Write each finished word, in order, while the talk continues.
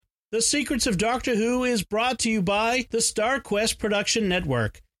The Secrets of Doctor Who is brought to you by the StarQuest Production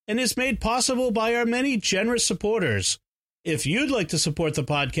Network and is made possible by our many generous supporters. If you'd like to support the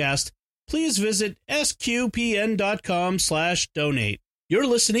podcast, please visit sqpn.com/donate. You're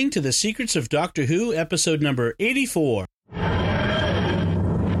listening to The Secrets of Doctor Who, episode number 84. On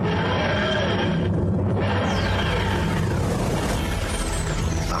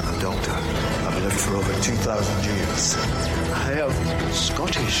the Doctor. I've lived for over 2,000 years. I am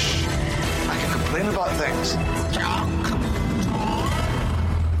Scottish. I can complain about things.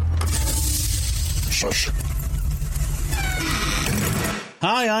 Shush.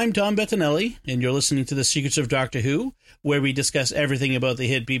 Hi, I'm Tom Bettinelli, and you're listening to The Secrets of Doctor Who, where we discuss everything about the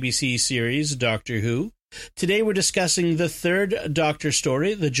hit BBC series Doctor Who. Today we're discussing the third Doctor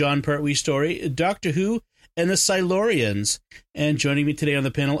story, the John Pertwee story, Doctor Who and the Silurians. And joining me today on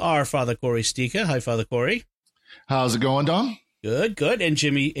the panel are Father Corey Stika. Hi, Father Corey. How's it going, Dom? Good, good. And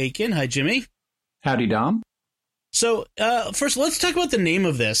Jimmy Aiken. Hi, Jimmy. Howdy, Dom. So, first, let's talk about the name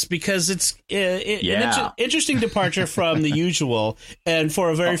of this, because it's an interesting departure from the usual, and for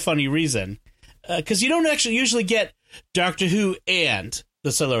a very funny reason. Because you don't actually usually get Doctor Who and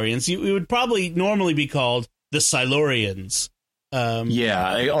the Silurians. It would probably normally be called the Silurians.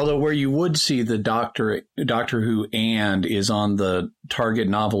 Although where you would see the Doctor Who and is on the Target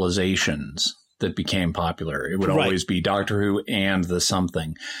novelizations that became popular. It would always be Doctor Who and the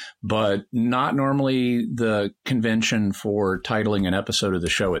something, but not normally the convention for titling an episode of the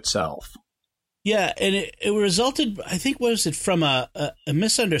show itself. Yeah, and it resulted, I think, was it from a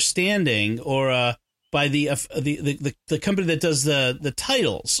misunderstanding or by the company that does the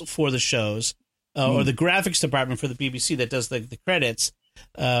titles for the shows or the graphics department for the BBC that does the credits.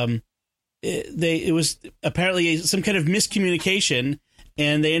 It was apparently some kind of miscommunication,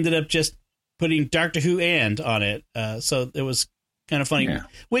 and they ended up just putting Doctor Who and on it, so it was kind of funny. Yeah.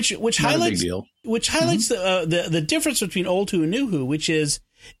 Which highlights the difference between Old Who and New Who, which is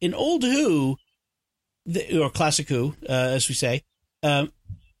in Old Who, or Classic Who, as we say,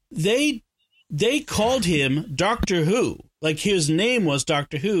 they called him Doctor Who, like his name was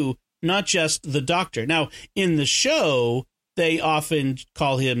Doctor Who, not just the Doctor. Now in the show, they often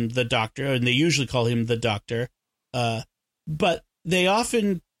call him the Doctor, and they usually call him the Doctor, but they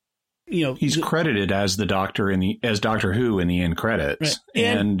often. He's credited as the Doctor as Doctor Who in the end credits, right.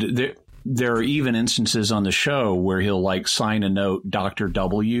 And there are even instances on the show where he'll sign a note Dr.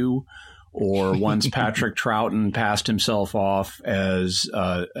 W, or once Patrick Troughton passed himself off as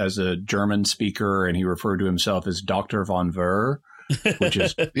a German speaker, and he referred to himself as Dr. von Ver, which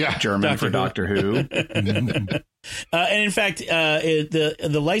is German for Doctor Who. And in fact,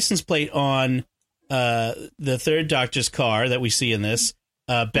 the license plate on the third Doctor's car that we see in this.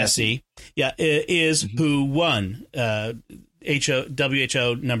 Bessie, is Who Won,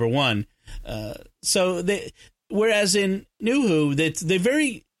 WHO number 1. So whereas in New Who, they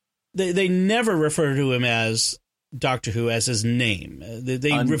never refer to him as Doctor Who as his name.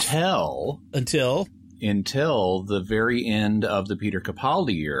 Until the very end of the Peter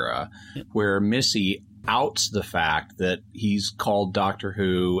Capaldi era, where Missy outs the fact that he's called Doctor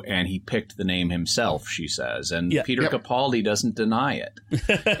Who and he picked the name himself, she says, and Peter Capaldi doesn't deny it.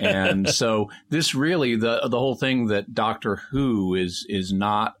 And so this really, the whole thing that Doctor Who is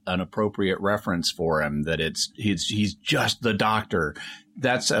not an appropriate reference for him, that he's just the Doctor.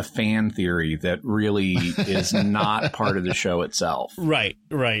 That's a fan theory that really is not part of the show itself. Right,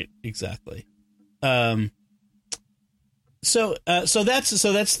 exactly. So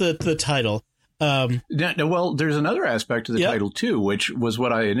that's the title. Well, there's another aspect to the title, too, which was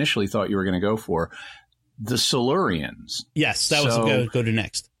what I initially thought you were going to go for. The Silurians. Yes, that was go to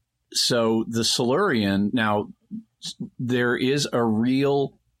next. So the Silurian, now, there is a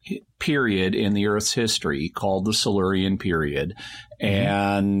real period in the Earth's history called the Silurian period,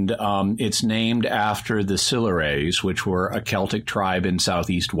 and it's named after the Silures, which were a Celtic tribe in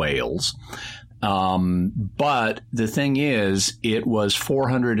southeast Wales. But the thing is, it was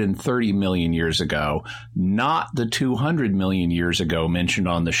 430 million years ago, not the 200 million years ago mentioned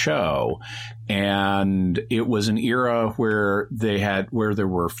on the show. And it was an era where there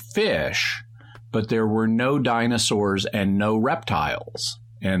were fish, but there were no dinosaurs and no reptiles.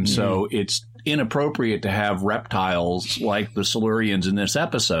 And so it's inappropriate to have reptiles like the Silurians in this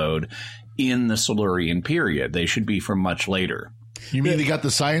episode in the Silurian period. They should be from much later. You mean they got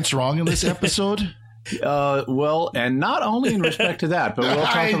the science wrong in this episode? Well, and not only in respect to that, but we'll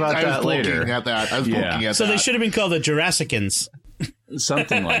talk about that later. I was looking at that. So they should have been called the Jurassicans.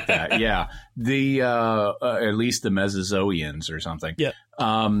 Something like that, yeah. The at least the Mesozoians or something. Yeah.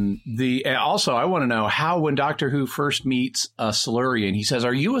 Also, I want to know how, when Doctor Who first meets a Silurian, he says,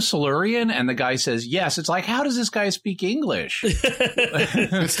 "Are you a Silurian?" And the guy says, "Yes." It's like, how does this guy speak English?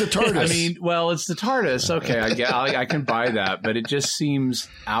 It's the TARDIS. I mean, well, it's the TARDIS. Okay, I can buy that, but it just seems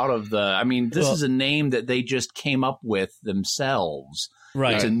out of the. I mean, this is a name that they just came up with themselves.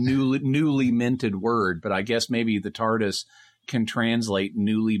 Right. It's a newly minted word, but I guess maybe the TARDIS can translate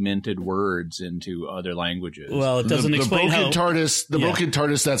newly minted words into other languages. Well, it doesn't explain broken how TARDIS, broken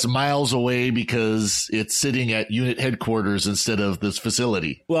TARDIS that's miles away because it's sitting at unit headquarters instead of this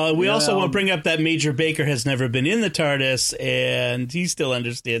facility. Well, we also want to bring up that Major Baker has never been in the TARDIS, and he still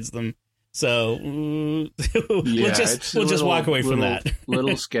understands them. So we'll just walk away from that.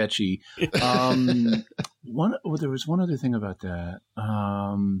 Little sketchy. There was one other thing about that.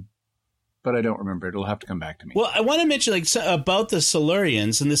 But I don't remember. It'll have to come back to me. Well, I want to mention about the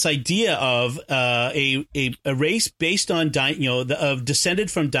Silurians and this idea of a race based on descended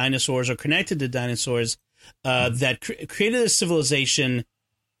from dinosaurs or connected to dinosaurs that created a civilization,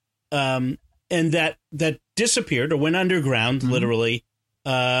 and that disappeared or went underground, literally,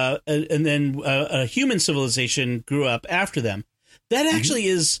 and then a human civilization grew up after them. That actually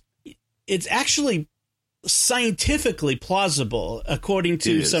it's actually scientifically plausible, according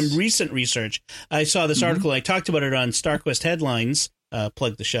to some recent research. I saw this article. I talked about it on StarQuest Headlines.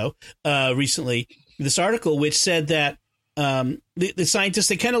 Plug the show recently. This article, which said that the scientists,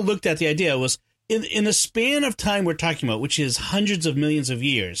 they kind of looked at the idea, was in the span of time we're talking about, which is hundreds of millions of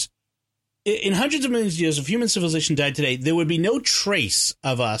years. In hundreds of millions of years, if human civilization died today, there would be no trace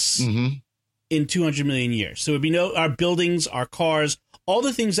of us in 200 million years. There would be our buildings, our cars, all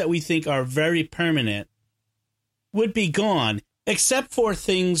the things that we think are very permanent would be gone, except for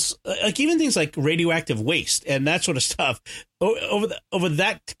things like radioactive waste and that sort of stuff. Over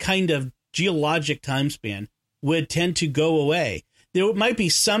that kind of geologic time span would tend to go away. There might be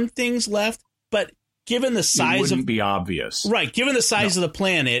some things left, but given the size, it wouldn't be obvious, right? Given the size of the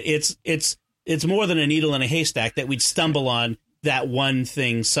planet, it's more than a needle in a haystack that we'd stumble on that one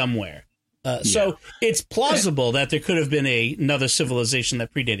thing somewhere. So it's plausible that there could have been another civilization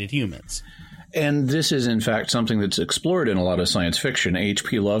that predated humans. And this is, in fact, something that's explored in a lot of science fiction.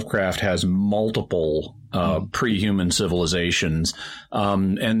 H.P. Lovecraft has multiple pre-human civilizations.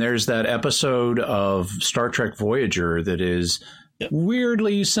 And there's that episode of Star Trek Voyager that is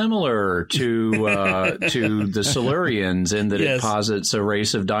weirdly similar to the Silurians in that it posits a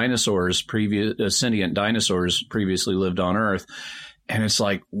race of dinosaurs, sentient dinosaurs previously lived on Earth. And it's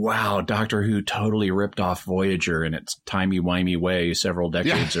like, wow, Doctor Who totally ripped off Voyager in its timey-wimey way several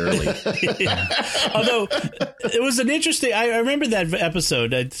decades early. Although, it was an interesting... I remember that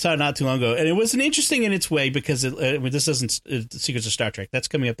episode. I saw it not too long ago. And it was an interesting in its way because this isn't Secrets of Star Trek. That's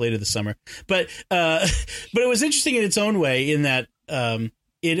coming up later this summer. But it was interesting in its own way in that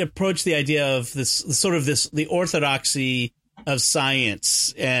it approached the idea of the orthodoxy of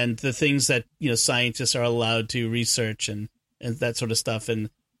science and the things that scientists are allowed to research and that sort of stuff,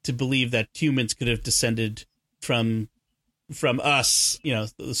 and to believe that humans could have descended from us,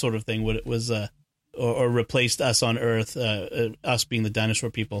 the sort of thing. What it was, or replaced us on Earth, us being the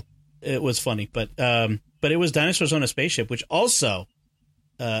dinosaur people. It was funny, but it was dinosaurs on a spaceship, which also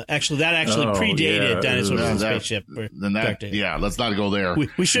predated dinosaurs on a spaceship. Let's not go there.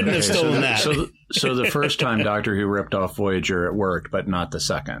 We shouldn't have stolen that. So the first time Doctor Who ripped off Voyager, it worked, but not the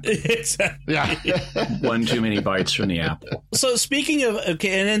second. Exactly. Yeah. One too many bites from the apple. So speaking of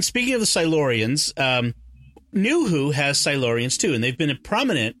the Silurians, New Who has Silurians too, and they've been a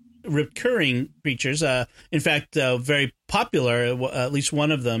prominent recurring creatures. In fact, very popular. At least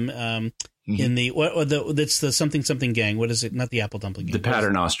one of them. In that's the something gang. What is it? Not the Apple Dumpling Gang. The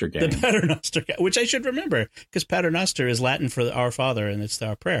Paternoster Gang. The Paternoster Gang, which I should remember because Paternoster is Latin for Our Father, and it's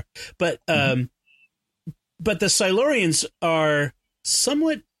our prayer. But the Silurians are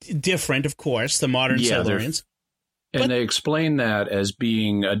somewhat different, of course, the modern Silurians. And they explain that as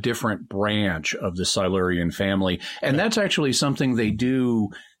being a different branch of the Silurian family, and that's actually something they do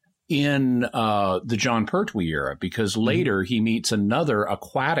in the Jon Pertwee era, because later he meets another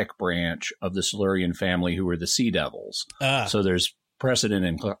aquatic branch of the Silurian family who are the Sea Devils. So there's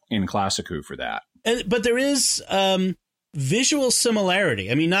precedent in Classic Who for that. But there is visual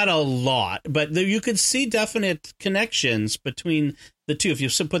similarity. I mean, not a lot, but you could see definite connections between the two. If you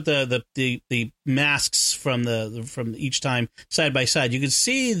put the masks from each time side by side, you could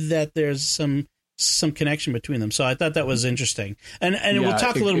see that there's some connection between them. So I thought that was interesting. And we'll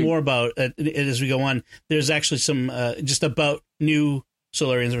talk a little more about it as we go on. There's actually some just about new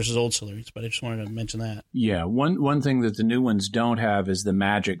Silurians versus old Silurians, but I just wanted to mention that. Yeah, one thing that the new ones don't have is the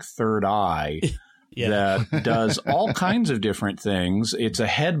magic third eye that does all kinds of different things. It's a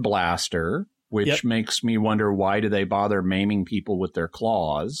head blaster, which makes me wonder, why do they bother maiming people with their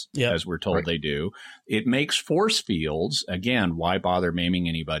claws, as we're told they do? It makes force fields. Again, why bother maiming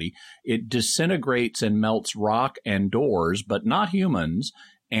anybody? It disintegrates and melts rock and doors, but not humans.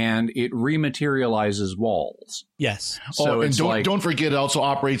 And it rematerializes walls. Yes. So don't forget, it also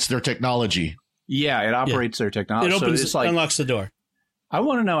operates their technology. Yeah, it operates their technology. It opens, unlocks the door. I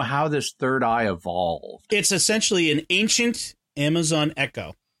want to know how this third eye evolved. It's essentially an ancient Amazon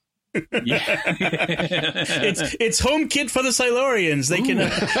Echo. It's HomeKit for the Silurians. They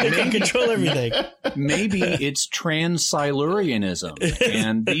can control everything. Maybe it's trans-Silurianism,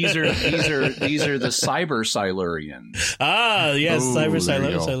 and these are the cyber Silurians. Ah, yes, cyber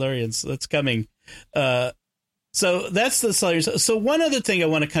Silurians. That's coming. So that's the Silurians. So one other thing I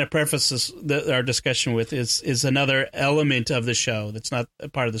want to kind of preface our discussion with is another element of the show that's not a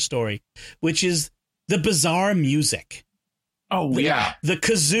part of the story, which is the bizarre music. Oh, yeah. The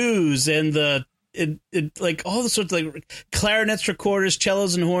kazoos and like all the sorts of like clarinets, recorders,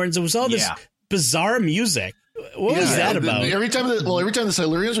 cellos, and horns. It was all this bizarre music. What was that about? Every time the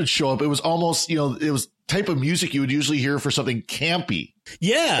Silurians would show up, it was almost, it was type of music you would usually hear for something campy.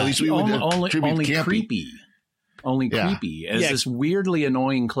 Yeah. At least we would only creepy. Only creepy as this weirdly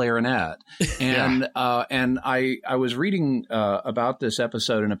annoying clarinet. And and I was reading about this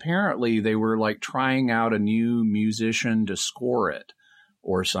episode, and apparently they were like trying out a new musician to score it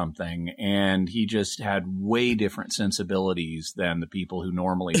or something, and he just had way different sensibilities than the people who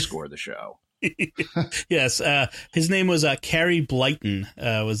normally score the show. Yes, his name was Carrie Blyton.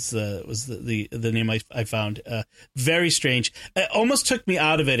 Was the name I found. Very strange. It almost took me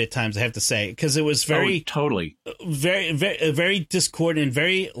out of it at times, I have to say, because it was very very discordant and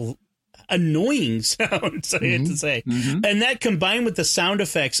very annoying sounds. I have to say, and that combined with the sound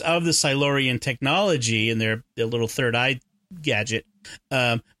effects of the Silurian technology and their little third eye gadget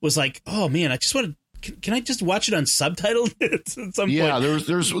was like, oh man, I just want to. Can I just watch it unsubtitled at some point? Yeah,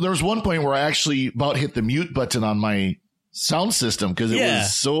 there was one point where I actually about hit the mute button on my sound system because it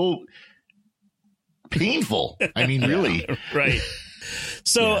was so painful. I mean, really. Right.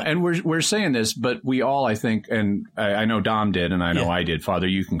 So, and we're saying this, but we all, I think, and I know Dom did, and I know I did. Father,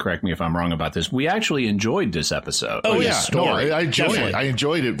 you can correct me if I'm wrong about this. We actually enjoyed this episode. Oh yeah, story. I enjoyed it. I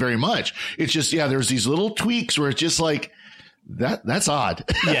enjoyed it very much. It's just there's these little tweaks where it's just like. That's odd.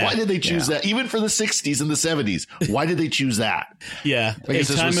 Yeah. Why did they choose that? Even for the 60s and the 70s, why did they choose that? Yeah. I guess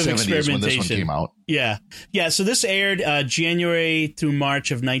this was 70s when this one came out. Yeah. Yeah. So this aired January through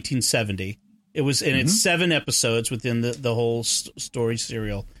March of 1970. It was, and it's 7 episodes within the whole story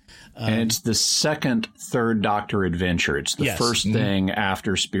serial. And it's the second Third Doctor adventure. It's the first thing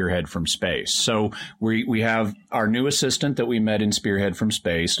after Spearhead from Space. So we have our new assistant that we met in Spearhead from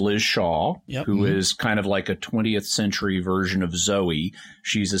Space, Liz Shaw, who is kind of like a 20th century version of Zoe.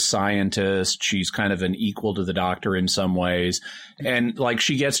 She's a scientist. She's kind of an equal to the Doctor in some ways. And like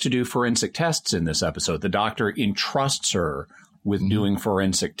she gets to do forensic tests in this episode. The Doctor entrusts her with doing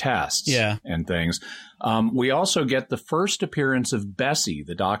forensic tests and things. We also get the first appearance of Bessie,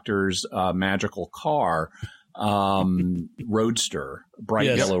 the Doctor's magical car, roadster,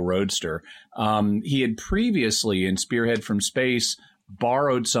 bright yellow roadster. He had previously in Spearhead from Space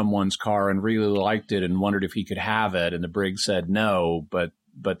borrowed someone's car and really liked it and wondered if he could have it. And the brig said no, but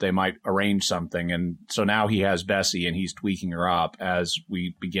they might arrange something. And so now he has Bessie and he's tweaking her up as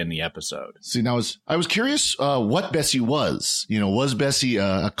we begin the episode. See, now I was curious what Bessie was. Was Bessie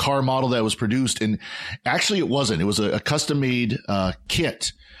a car model that was produced? And actually it wasn't. It was a custom-made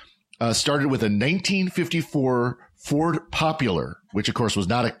kit. Started with a 1954 Ford Popular, which of course was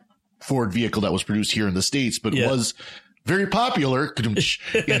not a Ford vehicle that was produced here in the States, but was very popular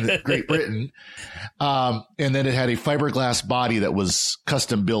in Great Britain. And then it had a fiberglass body that was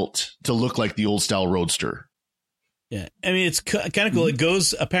custom built to look like the old style Roadster. Yeah. I mean, it's kind of cool. It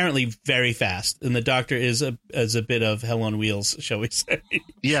goes apparently very fast. And the Doctor is a bit of hell on wheels, shall we say.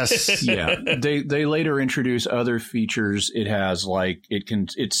 Yes. Yeah. They later introduce other features. It has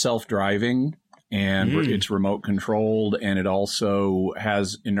it's self-driving. And it's remote controlled, and it also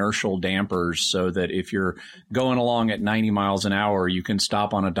has inertial dampers so that if you're going along at 90 miles an hour, you can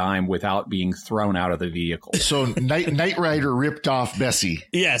stop on a dime without being thrown out of the vehicle. So Knight Rider ripped off Bessie.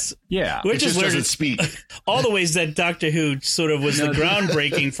 Yes. Yeah. Which just doesn't speak. All the ways that Doctor Who sort of was the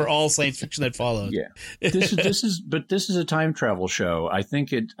groundbreaking for all science fiction that followed. Yeah. This is a time travel show. I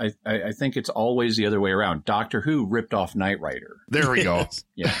think it's always the other way around. Doctor Who ripped off Knight Rider. There we go.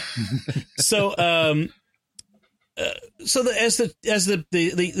 Yeah. So as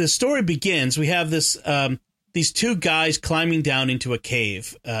the story begins, we have this these two guys climbing down into a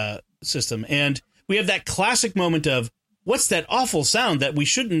cave system, and we have that classic moment of, what's that awful sound that we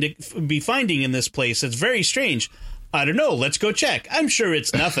shouldn't be finding in this place? It's very strange. I don't know. Let's go check. I'm sure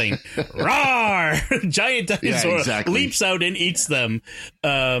it's nothing. Roar! Giant dinosaur leaps out and eats them.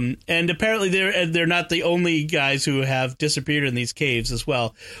 And apparently they're not the only guys who have disappeared in these caves as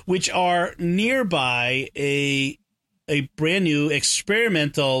well, which are nearby a brand new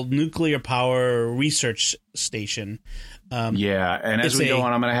experimental nuclear power research station. And as we go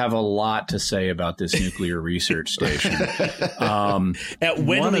on, I'm going to have a lot to say about this nuclear research station. At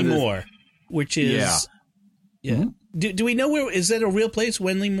Wenley Moor, which is... Yeah. Mm-hmm. Do we know where, is that a real place,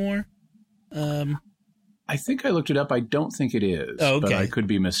 Wenley Moor? I think I looked it up. I don't think it is, but I could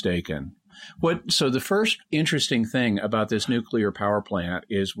be mistaken. So the first interesting thing about this nuclear power plant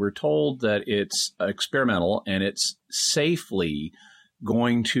is we're told that it's experimental and it's safely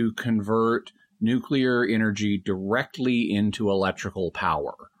going to convert nuclear energy directly into electrical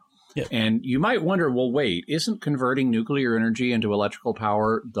power. Yep. And you might wonder, well, wait, isn't converting nuclear energy into electrical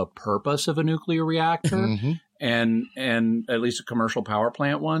power the purpose of a nuclear reactor? Mm-hmm. And at least a commercial power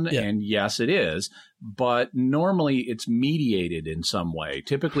plant one? Yeah. And yes, it is. But normally it's mediated in some way.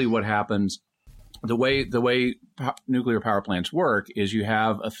 Typically what happens, the way nuclear power plants work is you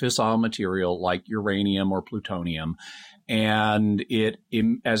have a fissile material like uranium or plutonium, and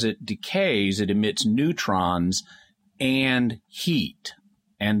as it decays, it emits neutrons and heat.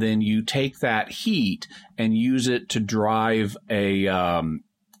 And then you take that heat and use it to drive a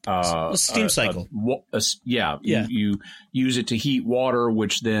steam cycle. You use it to heat water,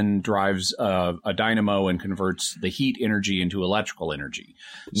 which then drives a dynamo and converts the heat energy into electrical energy.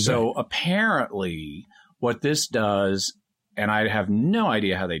 Right. So apparently what this does, and I have no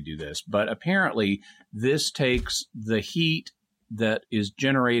idea how they do this, but apparently this takes the heat that is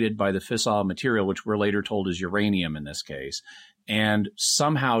generated by the fissile material, which we're later told is uranium in this case, and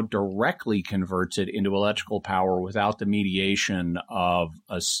somehow directly converts it into electrical power without the mediation of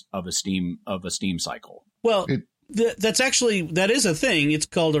a steam cycle. Well, that is a thing. It's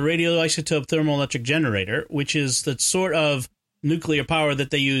called a radioisotope thermoelectric generator, which is the sort of nuclear power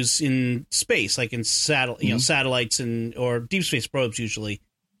that they use in space, like in satellites or deep space probes usually.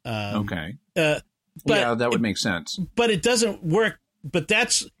 That would make sense. But it doesn't work. But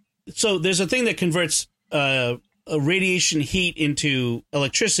there's a thing that converts a radiation heat into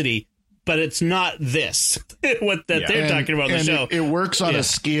electricity, but it's not this they're talking about in the show. It works on a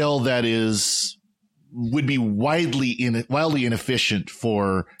scale that would be wildly inefficient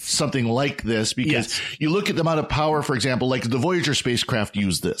for something like this, because you look at the amount of power, for example, like the Voyager spacecraft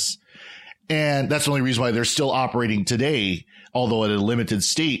used this, and that's the only reason why they're still operating today, although at a limited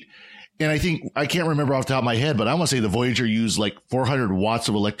state. And I can't remember off the top of my head, but I want to say the Voyager used like 400 watts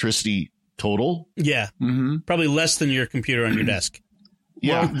of electricity total. Yeah. Mm-hmm. Probably less than your computer on your desk.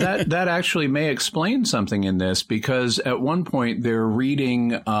 Yeah. Well, that actually may explain something in this, because at one point they're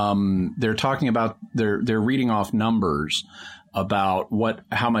reading, they're talking about, they're reading off numbers about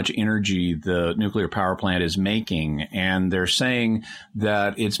how much energy the nuclear power plant is making. And they're saying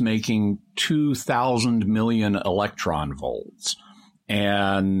that it's making 2,000 million electron volts.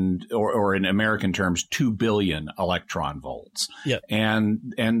 Or in American terms, 2 billion electron volts. Yep.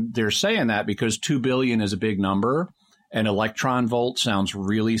 And they're saying that because 2 billion is a big number, and electron volt sounds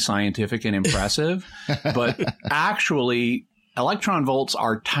really scientific and impressive. But actually, electron volts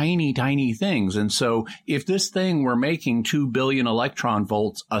are tiny, tiny things. And so if this thing were making 2 billion electron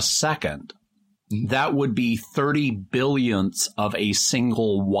volts a second, that would be 30 billionths of a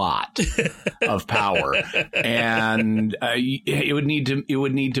single watt of power, and it would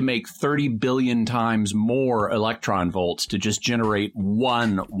need to make 30 billion times more electron volts to just generate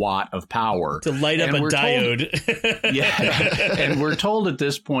 1 watt of power to light up a diode. And we're told at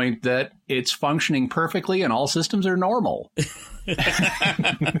this point that it's functioning perfectly and all systems are normal.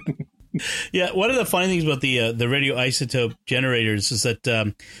 Yeah, one of the funny things about the radioisotope generators is that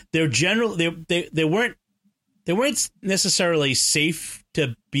they weren't necessarily safe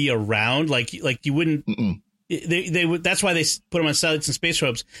to be around. Like you wouldn't. They would. That's why they put them on satellites and space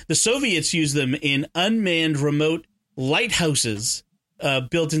probes. The Soviets used them in unmanned remote lighthouses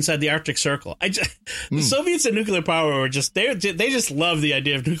built inside the Arctic Circle. The Soviets and nuclear power were they just love the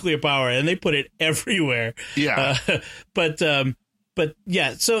idea of nuclear power, and they put it everywhere. Yeah, But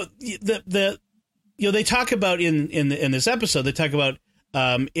yeah, so they talk about in this episode, they talk about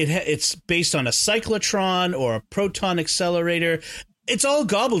it's based on a cyclotron or a proton accelerator. It's all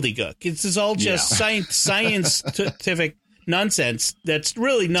gobbledygook. It's all just scientific nonsense that's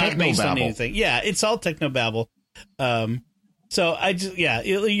really not based on anything. Yeah, it's all technobabble. So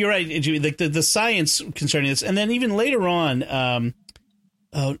you're right, Jimmy. Like the science concerning this, and then even later on,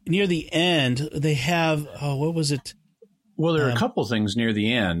 near the end, they have, what was it? Well, there are a couple things near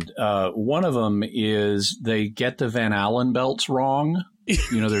the end. One of them is they get the Van Allen belts wrong.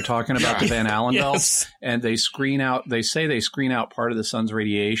 They're talking about the Van Allen belts, and they say they screen out part of the sun's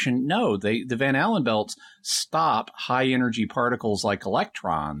radiation. No, the Van Allen belts stop high energy particles like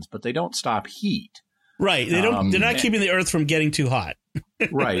electrons, but they don't stop heat. Right. They're not keeping the Earth from getting too hot.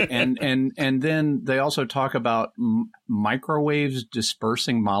 Right. And then they also talk about microwaves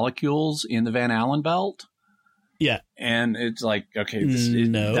dispersing molecules in the Van Allen belt. Yeah. And it's like, okay,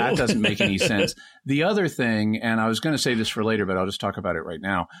 that doesn't make any sense. The other thing, and I was going to say this for later, but I'll just talk about it right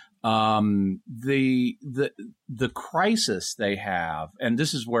now. The crisis they have, and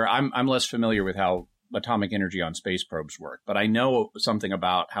this is where I'm less familiar with how atomic energy on space probes work, but I know something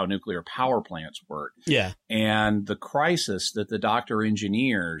about how nuclear power plants work. Yeah. And the crisis that the Doctor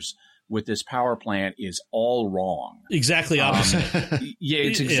engineers with this power plant is all wrong. Exactly opposite.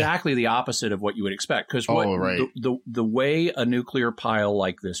 It's exactly the opposite of what you would expect. Because the way a nuclear pile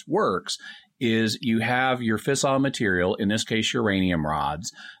like this works is you have your fissile material, in this case uranium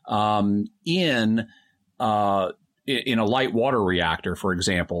rods, in a light water reactor, for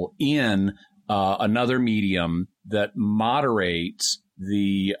example, in another medium that moderates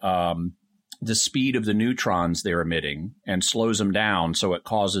the speed of the neutrons they're emitting and slows them down so it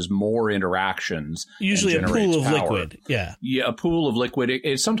causes more interactions. Usually a pool of liquid. Yeah. Yeah, a pool of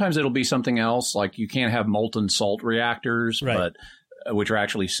liquid. Sometimes it'll be something else, like you can't have molten salt reactors, right, but which are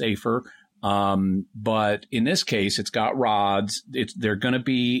actually safer. But in this case, it's got rods. They're going to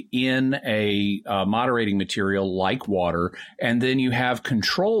be in a moderating material like water. And then you have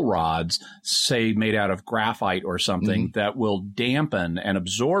control rods, say made out of graphite or something, that will dampen and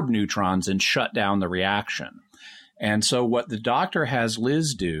absorb neutrons and shut down the reaction. And so what the Doctor has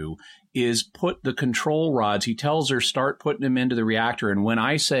Liz do is put the control rods. He tells her, start putting them into the reactor. And when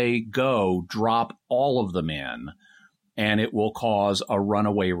I say go, drop all of them in. And it will cause a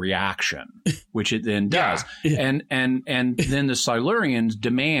runaway reaction, which it then does. Yeah. And then the Silurians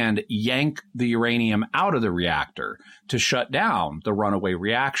demand yank the uranium out of the reactor to shut down the runaway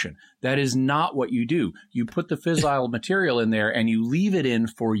reaction. That is not what you do. You put the fissile material in there and you leave it in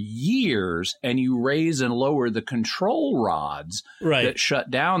for years, and you raise and lower the control rods that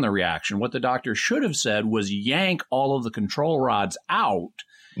shut down the reaction. What the Doctor should have said was yank all of the control rods out.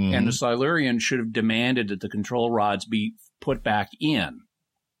 And the Silurians should have demanded that the control rods be put back in.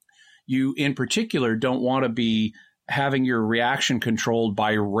 You, in particular, don't want to be having your reaction controlled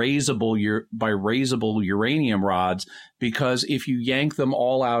by raisable uranium rods, because if you yank them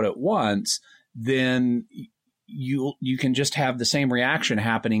all out at once, then you can just have the same reaction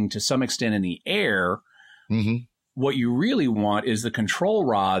happening to some extent in the air. What you really want is the control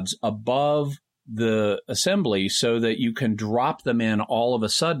rods above the assembly so that you can drop them in all of a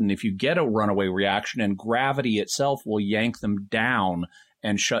sudden if you get a runaway reaction, and gravity itself will yank them down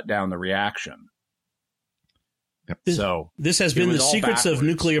and shut down the reaction. This has been the secrets of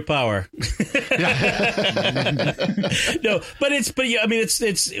nuclear power. No, but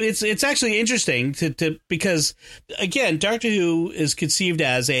it's actually interesting to because again, Doctor Who is conceived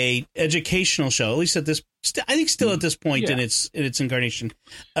as a educational show, at least at this, I think still at this point in its incarnation,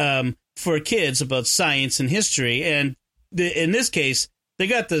 for kids about science and history, and in this case, they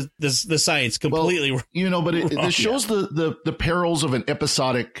got the science completely wrong. But it shows the perils of an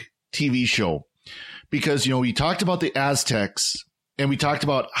episodic TV show. Because, we talked about the Aztecs, and we talked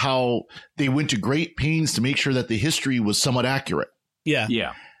about how they went to great pains to make sure that the history was somewhat accurate. Yeah.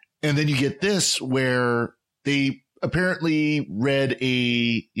 Yeah. And then you get this where they apparently read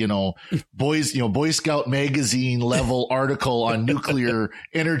a, Boy Scout magazine level article on nuclear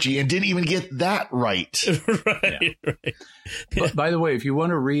energy and didn't even get that right. Right. But by the way, if you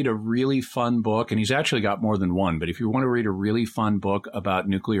want to read a really fun book, and he's actually got more than one, but if you want to read a really fun book about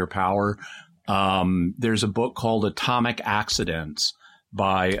nuclear power, there's a book called Atomic Accidents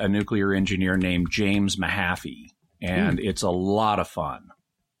by a nuclear engineer named James Mahaffey, and it's a lot of fun.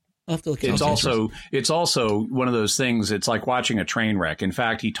 It's also one of those things. It's like watching a train wreck. In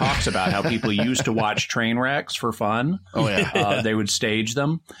fact, he talks about how people used to watch train wrecks for fun. Oh yeah, they would stage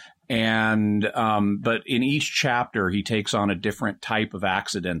them, and but in each chapter, he takes on a different type of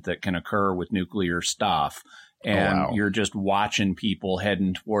accident that can occur with nuclear stuff. And you're just watching people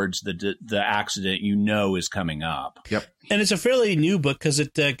heading towards the accident is coming up. Yep. And it's a fairly new book because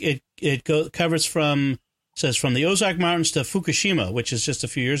it covers from the Ozark Mountains to Fukushima, which is just a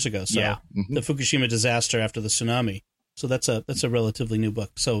few years ago. So the Fukushima disaster after the tsunami. So that's a relatively new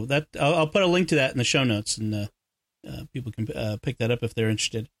book. So that I'll put a link to that in the show notes, and people can pick that up if they're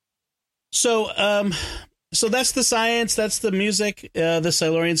interested. So So that's the science, that's the music, the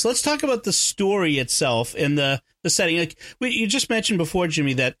Silurians. Let's talk about the story itself and the setting. Like you just mentioned before,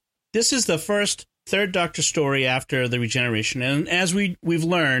 Jimmy, that this is the first Third Doctor story after the regeneration. And as we've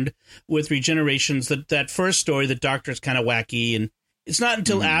learned with regenerations, that first story, the Doctor is kind of wacky, and it's not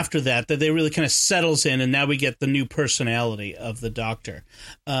until after that they really kind of settles in, and now we get the new personality of the Doctor.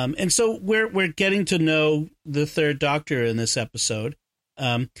 And so we're getting to know the Third Doctor in this episode,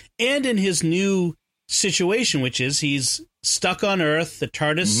 and in his new situation, which is he's stuck on Earth. The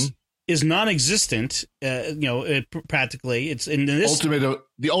TARDIS is non-existent. Practically, it's in this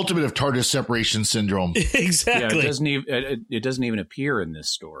the ultimate of TARDIS separation syndrome. Exactly. Yeah, it doesn't even appear in this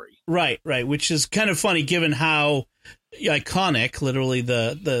story. Right. Which is kind of funny given how iconic, literally,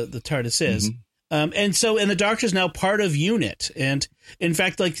 the TARDIS is. And the Doctor's now part of UNIT, and in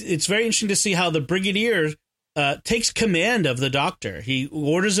fact, like it's very interesting to see how the Brigadier takes command of the Doctor. He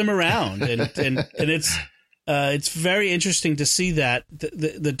orders him around, and it's very interesting to see that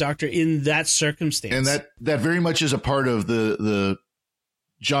the Doctor in that circumstance. And that very much is a part of the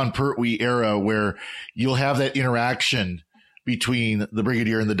John Pertwee era, where you'll have that interaction between the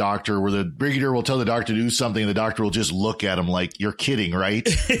Brigadier and the Doctor, where the Brigadier will tell the Doctor to do something, and the Doctor will just look at him like, "You're kidding, right?"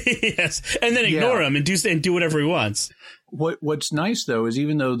 Yes, and then ignore him and do whatever he wants. What's nice, though, is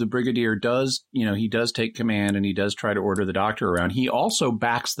even though the Brigadier does, he does take command and he does try to order the Doctor around, he also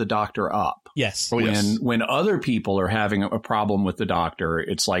backs the Doctor up. Yes. When other people are having a problem with the Doctor,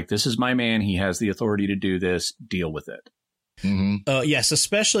 it's like, this is my man. He has the authority to do this. Deal with it. Yes,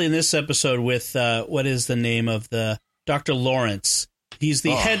 especially in this episode with what is the name of the Dr. Lawrence. He's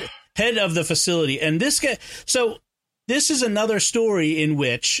the head of the facility. And this guy, so this is another story in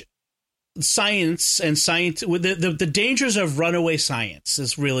which science with the dangers of runaway science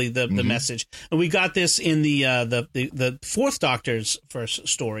is really the message. And we got this in the Fourth Doctor's first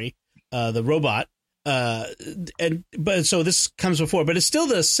story, the robot. But so this comes before, but it's still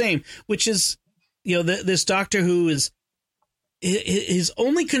the same, which is, this Doctor who is, his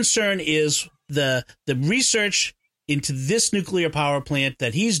only concern is the research into this nuclear power plant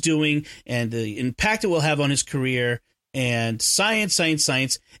that he's doing and the impact it will have on his career, and science.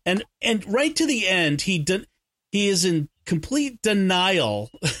 And right to the end, he is in complete denial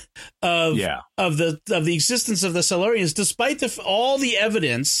of the existence of the Silurians, despite all the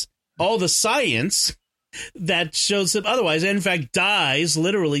evidence, all the science that shows him otherwise, and in fact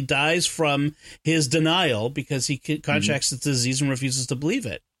literally dies from his denial because he contracts the disease and refuses to believe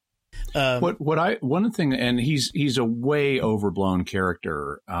it. One thing, and he's a way overblown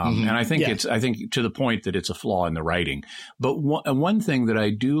character, and I think I think to the point that it's a flaw in the writing. But one thing that I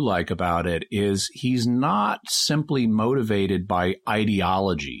do like about it is he's not simply motivated by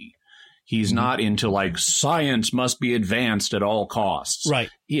ideology. He's not into like science must be advanced at all costs. Right.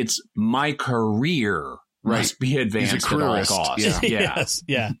 It's my career must be advanced at all costs. Yeah. Yes.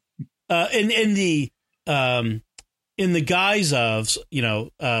 Yeah. In the guise of,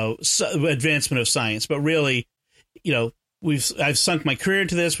 advancement of science, but really, I've sunk my career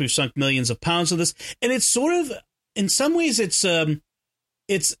into this. We've sunk millions of pounds of this, and it's sort of, in some ways, it's a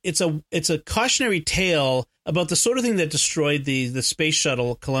cautionary tale about the sort of thing that destroyed the space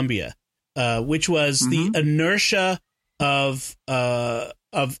shuttle Columbia, which was the inertia of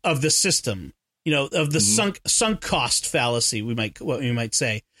the system, of the sunk cost fallacy, we might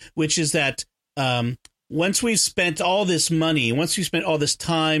say, which is that. Once we've spent all this money, once we've spent all this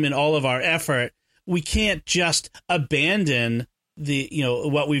time and all of our effort, we can't just abandon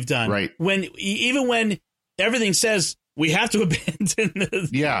what we've done. Right. Even when everything says we have to abandon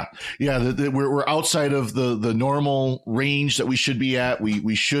this. Yeah. We're outside of the normal range that we should be at.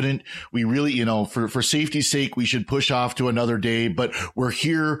 We shouldn't. We really, for safety's sake, we should push off to another day. But we're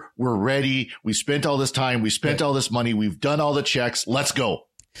here. We're ready. We spent all this time. We spent all this money. We've done all the checks. Let's go.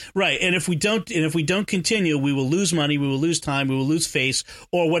 Right, and if we don't continue, we will lose money, we will lose time, we will lose face,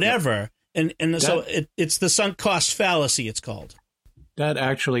 or whatever. And so it's the sunk cost fallacy, it's called. That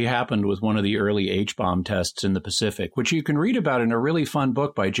actually happened with one of the early H-bomb tests in the Pacific, which you can read about in a really fun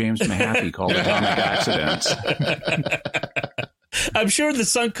book by James Mahaffey called Atomic Accidents. I'm sure the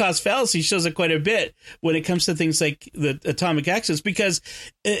sunk cost fallacy shows it quite a bit when it comes to things like the atomic accidents, because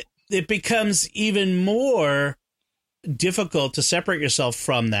it becomes even more difficult to separate yourself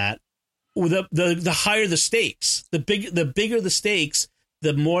from that. The higher the stakes, the bigger the stakes,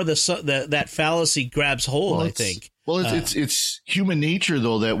 the more that fallacy grabs hold. I think. Well, it's human nature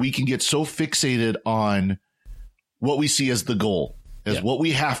though that we can get so fixated on what we see as the goal, as what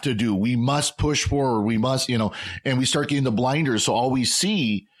we have to do. We must push forward. We must, and we start getting the blinders. So all we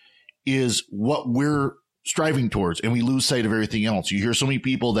see is what we're striving towards, and we lose sight of everything else. You hear so many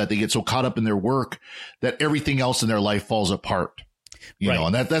people that they get so caught up in their work that everything else in their life falls apart. You know,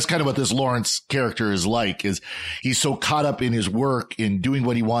 and that's kind of what this Lawrence character is like, is he's so caught up in his work, in doing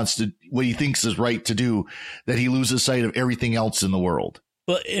what he wants to, what he thinks is right to do, that he loses sight of everything else in the world.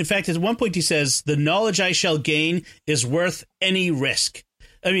 Well, in fact, at one point he says, the knowledge I shall gain is worth any risk.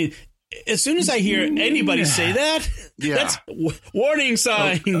 I mean, as soon as I hear anybody say that, that's warning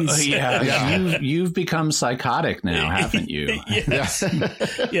signs. You've become psychotic now, haven't you? Yes.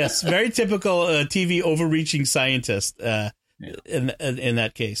 Yes, very typical TV overreaching scientist in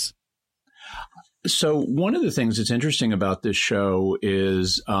that case. So one of the things that's interesting about this show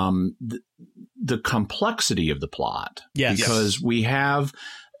is the complexity of the plot. Yes. Because we have...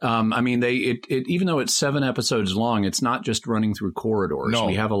 even though it's 7 episodes long, it's not just running through corridors. No.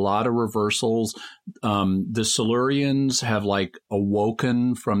 We have a lot of reversals. The Silurians have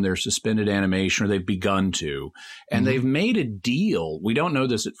awoken from their suspended animation, or they've begun to, and they've made a deal. We don't know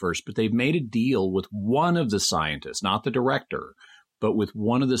this at first, but they've made a deal with one of the scientists, not the director, but with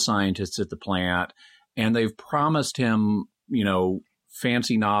one of the scientists at the plant. And they've promised him,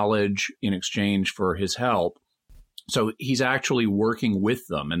 fancy knowledge in exchange for his help. So he's actually working with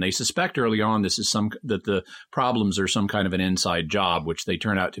them, and they suspect early on that the problems are some kind of an inside job, which they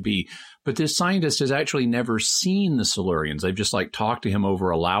turn out to be. But this scientist has actually never seen the Silurians. They've just talked to him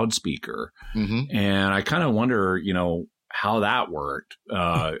over a loudspeaker. And I kind of wonder, how that worked.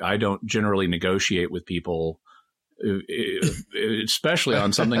 I don't generally negotiate with people, especially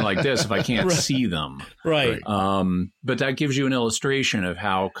on something like this, if I can't see them. Right. But that gives you an illustration of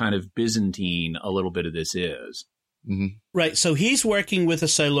how kind of Byzantine a little bit of this is. Right. So he's working with the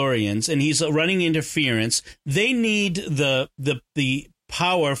Silurians, and he's running interference. They need the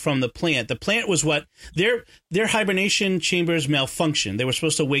power from the plant. The plant was what their hibernation chambers malfunctioned. They were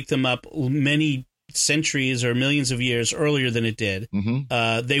supposed to wake them up many centuries or millions of years earlier than it did.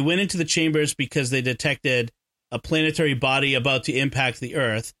 They went into the chambers because they detected a planetary body about to impact the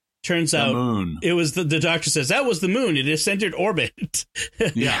Earth. Turns out moon. It was the doctor says that was the moon. It is centered orbit.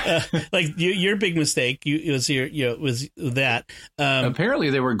 Your big mistake. Was that.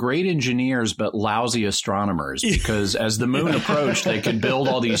 Apparently, they were great engineers but lousy astronomers, because as the moon approached, they could build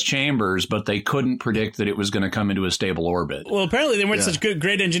all these chambers, but they couldn't predict that it was going to come into a stable orbit. Well, apparently they weren't such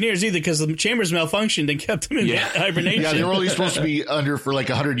great engineers either, because the chambers malfunctioned and kept them in hibernation. Yeah, they were only supposed to be under for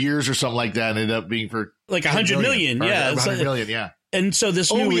 100 years or something like that, and ended up being for 100 million. 100 million. Yeah. And so this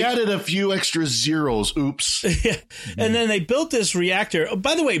we added a few extra zeros. Oops. And then they built this reactor. Oh,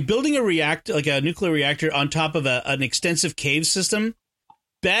 by the way, building a reactor, like a nuclear reactor, on top of an extensive cave system,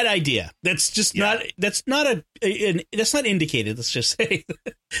 bad idea. That's just that's not indicated. Let's just say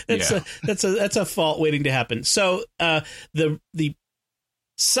that's a fault waiting to happen. So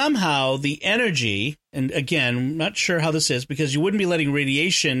somehow the energy, and again, I'm not sure how this is, because you wouldn't be letting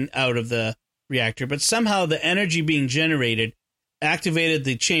radiation out of the reactor, but somehow the energy being generated activated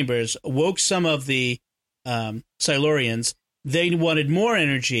the chambers, woke some of the Silurians. They wanted more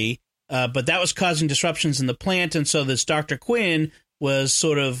energy, but that was causing disruptions in the plant, and so this Dr. Quinn was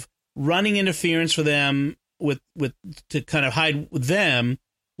sort of running interference for them to kind of hide them,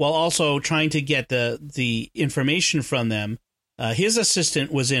 while also trying to get the information from them. His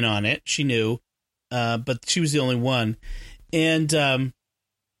assistant was in on it. She knew, but she was the only one. And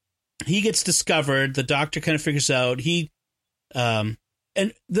he gets discovered. The doctor kind of figures out and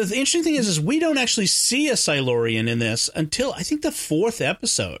the interesting thing is we don't actually see a Silurian in this until I think the 4th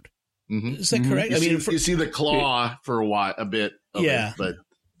episode. Is that correct? You see the claw for a bit. But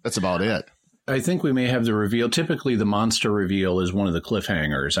that's about it. I think we may have the reveal. Typically, the monster reveal is one of the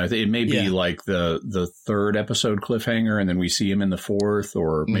cliffhangers. I think it may be like the 3rd episode cliffhanger, and then we see him in the 4th,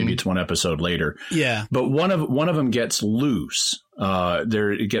 or maybe it's one episode later. Yeah. But one of them gets loose.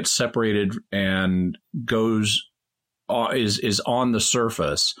 It gets separated and is on the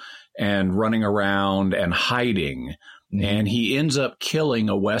surface and running around and hiding. And he ends up killing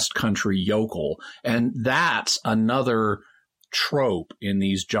a West Country yokel. And that's another trope in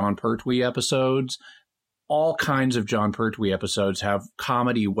these Jon Pertwee episodes. All kinds of Jon Pertwee episodes have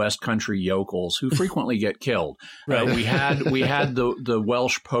comedy West Country yokels who frequently get killed. Right. We had the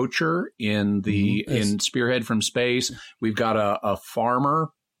Welsh poacher in Spearhead from Space. We've got a farmer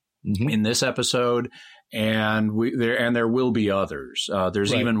in this episode. And there will be others.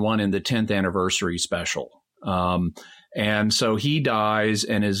 There's even one in the 10th anniversary special. And so he dies,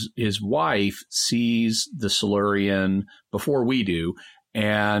 and his wife sees the Silurian before we do,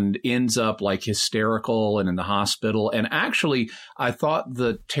 and ends up hysterical and in the hospital. And actually, I thought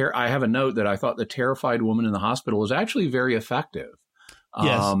I have a note that I thought the terrified woman in the hospital was actually very effective.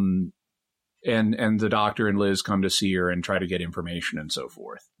 Yes. and the Doctor and Liz come to see her and try to get information and so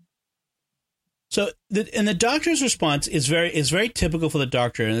forth. So, the Doctor's response is very typical for the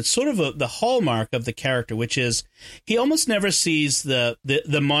Doctor, and it's sort of the hallmark of the character, which is he almost never sees the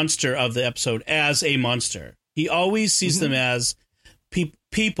monster of the episode as a monster. He always sees them as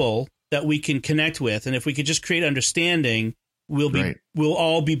people that we can connect with, and if we could just create understanding, we'll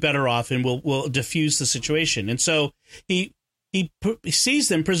all be better off, and we'll diffuse the situation. And so he sees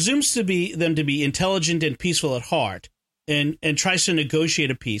them, presumes them to be intelligent and peaceful at heart, and tries to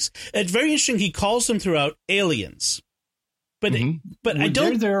negotiate a peace. It's very interesting. He calls them throughout aliens, but I don't.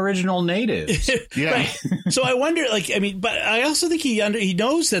 They're their original natives. Yeah. Right. So I wonder, but I also think he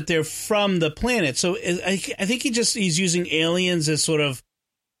knows that they're from the planet. So I think he's using aliens as sort of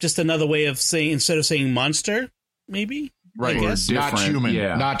just another way of saying, instead of saying monster, maybe. Right. Not human.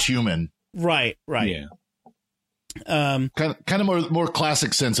 Yeah. Not human. Right. Yeah. Kind of more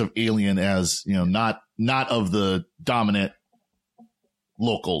classic sense of alien as, not of the dominant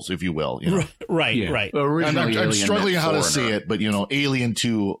locals, if you will. Right. Originally, I'm struggling how to say it, but alien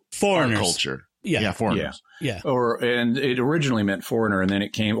to foreigners. Our culture. Yeah, foreigners. Yeah. And it originally meant foreigner, and then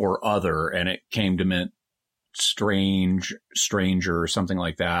it came, or other, and it came to meant strange, stranger, or something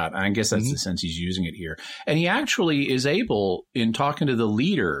like that. I guess that's the sense he's using it here. And he actually is able, in talking to the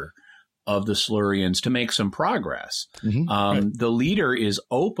leader of the Silurians, to make some progress. The leader is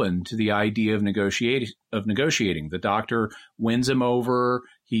open to the idea of negotiating. The Doctor wins him over.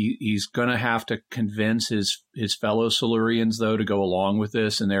 He's going to have to convince his fellow Silurians, though, to go along with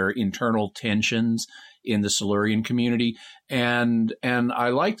this, and there are internal tensions in the Silurian community. And I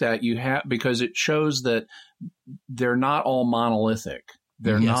like that because it shows that they're not all monolithic.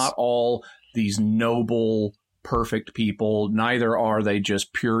 They're not all these noble, perfect people. Neither are they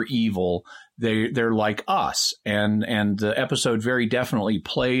just pure evil. They're like us. And the episode very definitely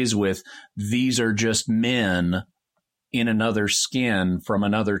plays with, these are just men in another skin from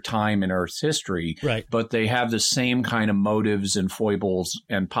another time in Earth's history. Right. But they have the same kind of motives and foibles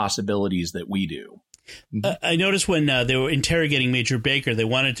and possibilities that we do. I noticed when they were interrogating Major Baker, they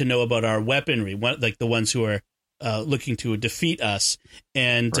wanted to know about our weaponry, like the ones who are looking to defeat us.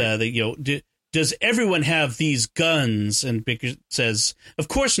 And does everyone have these guns? And Baker says, of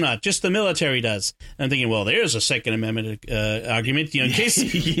course not. Just the military does. And I'm thinking, well, there's a Second Amendment argument. In case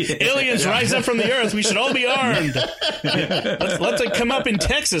aliens rise up from the earth, we should all be armed. Let's come up in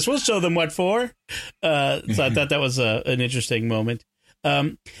Texas. We'll show them what for. So I thought that was an interesting moment.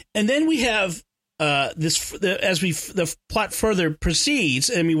 And then we have as the plot further proceeds.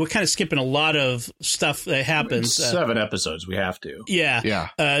 I mean, we're kind of skipping a lot of stuff that happens. 7 episodes, we have to. Yeah.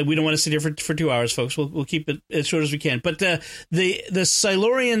 We don't want to sit here for 2 hours, folks. We'll keep it as short as we can. But the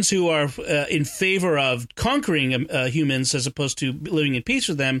Silurians, who are in favor of conquering humans as opposed to living in peace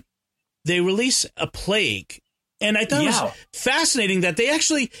with them, they release a plague. And I thought it was fascinating that they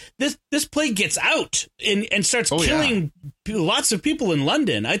actually this plague gets out and starts killing lots of people in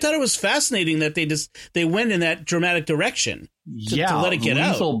London. I thought it was fascinating that they went in that dramatic direction to let it get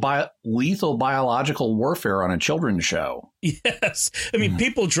out. Lethal biological warfare on a children's show. Yes, I mean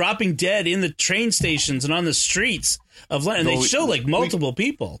people dropping dead in the train stations and on the streets of London. They show multiple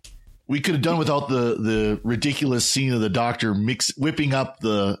people. We could have done without the ridiculous scene of the Doctor whipping up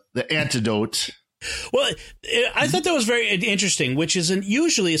the antidote. Well, I thought that was very interesting, which is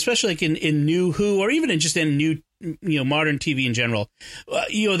usually, especially like in New Who, or even in new, modern TV in general,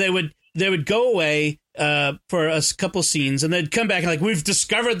 they would go away for a couple scenes and they'd come back and we've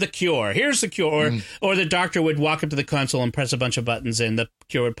discovered the cure. Here's the cure, or the Doctor would walk up to the console and press a bunch of buttons and the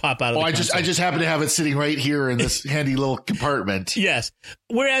cure would pop out of the console. I just happen to have it sitting right here in this handy little compartment. Yes.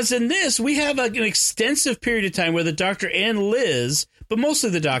 Whereas in this, we have an extensive period of time where the Doctor and Liz, but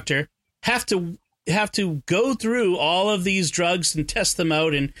mostly the Doctor, have to go through all of these drugs and test them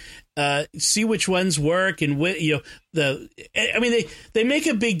out and see which ones work. And they make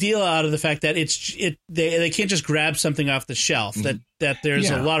a big deal out of the fact that they can't just grab something off the shelf. That there's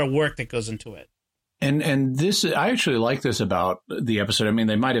a lot of work that goes into it. And this, I actually like this about the episode. I mean,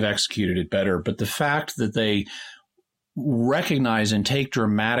 they might have executed it better, but the fact that they recognize and take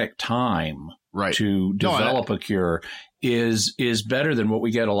dramatic time to develop a cure is better than what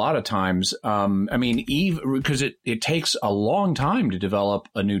we get a lot of times. I mean, because it takes a long time to develop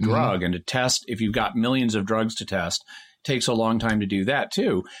a new drug and to test. If you've got millions of drugs to test, it takes a long time to do that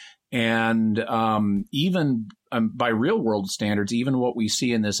too. And even by real world standards, even what we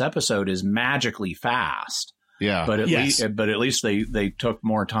see in this episode is magically fast. Yeah, but at least they took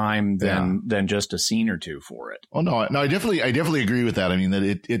more time than just a scene or two for it. Oh no, I definitely agree with that. I mean that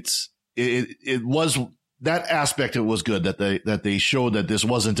it was that aspect of it was good, that they showed that this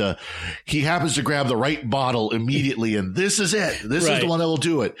wasn't he happens to grab the right bottle immediately and this is it. This is the one that will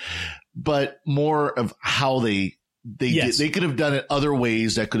do it. But more of how they could have done it other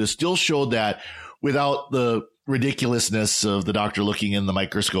ways that could have still showed that without the ridiculousness of the doctor looking in the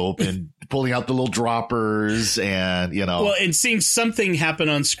microscope and pulling out the little droppers and, well, and seeing something happen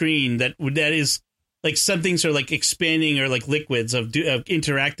on screen that is like some things are like expanding or like liquids of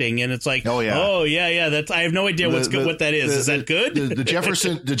interacting, and it's like, oh yeah, that's, I have no idea what that is. Is that good?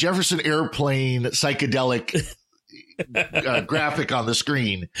 The Jefferson airplane psychedelic graphic on the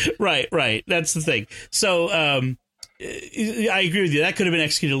screen. Right. That's the thing. So I agree with you. That could have been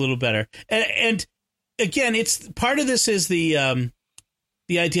executed a little better. And again, it's part of this is the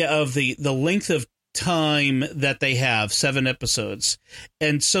idea of the length of time that they have, 7 episodes,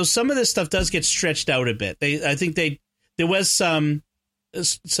 and so some of this stuff does get stretched out a bit. I think there was some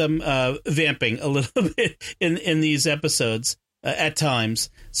vamping a little bit in these episodes at times.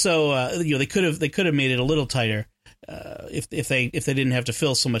 So they could have made it a little tighter if they didn't have to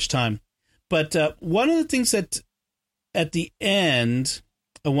fill so much time. But one of the things that at the end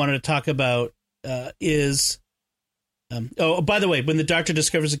I wanted to talk about is. By the way, when the doctor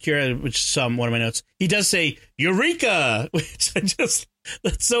discovers a cure, which is one of my notes, he does say "Eureka," which that's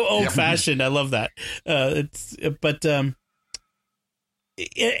so old fashioned. I love that. And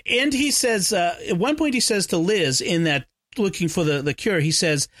he says at one point he says to Liz in that looking for the cure, he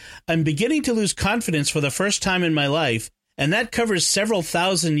says, "I'm beginning to lose confidence for the first time in my life, and that covers several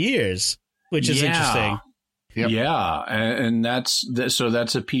thousand years," which is interesting. Yep. Yeah, and that's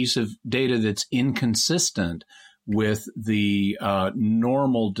a piece of data that's inconsistent with the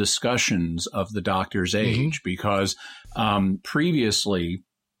normal discussions of the doctor's age, because previously,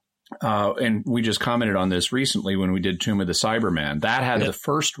 and we just commented on this recently when we did Tomb of the Cyberman, that had the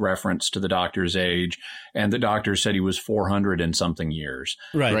first reference to the doctor's age, and the doctor said he was 400 and something years.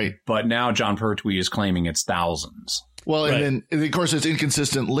 Right. But now John Pertwee is claiming it's thousands. Well, and then, of course, it's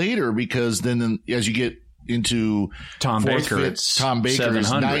inconsistent later because then as you get into Tom Baker, it's Tom Baker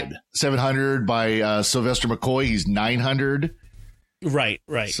 700 by Sylvester McCoy. He's 900. Right.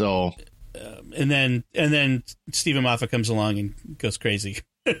 So, and then Stephen Moffat comes along and goes crazy.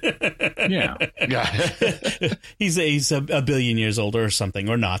 yeah. He's a billion years older or something,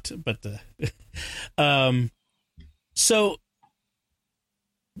 or not. But so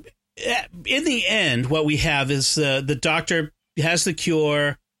in the end, what we have is the doctor has the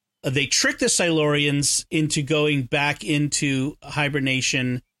cure. They trick the Silurians into going back into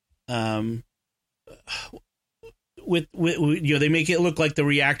hibernation. With they make it look like the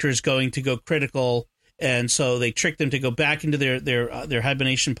reactor is going to go critical, and so they trick them to go back into their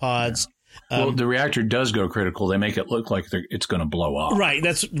hibernation pods. Well, the reactor does go critical. They make it look like it's going to blow up. Right.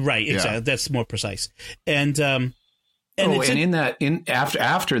 That's right. Exactly. That's more precise. And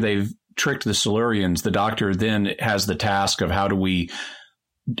after they've tricked the Silurians, the doctor then has the task of how do we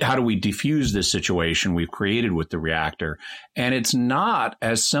defuse this situation we've created with the reactor? And it's not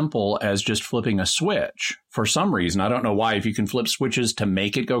as simple as just flipping a switch. For some reason, I don't know why. If you can flip switches to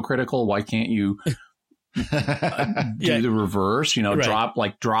make it go critical, why can't you do the reverse?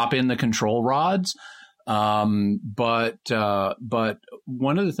 Drop in the control rods. But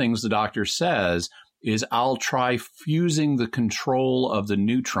one of the things the doctor says is, "I'll try fusing the control of the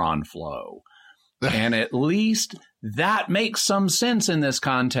neutron flow." And at least that makes some sense in this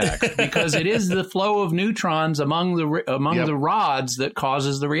context, because it is the flow of neutrons among the rods that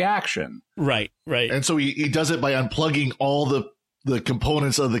causes the reaction. Right. And so he does it by unplugging all the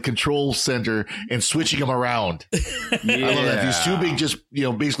components of the control center and switching them around. I love that. These two big, just,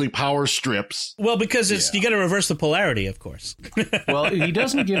 basically power strips. Well, because you got to reverse the polarity, of course. Well, he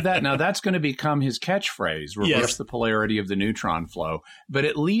doesn't give that. Now, that's going to become his catchphrase, reverse the polarity of the neutron flow. But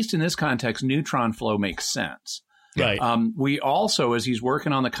at least in this context, neutron flow makes sense. Right. We also, as he's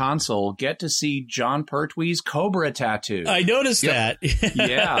working on the console, get to see John Pertwee's Cobra tattoo. I noticed that.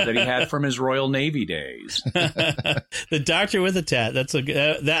 That he had from his Royal Navy days. The doctor with a tat. That's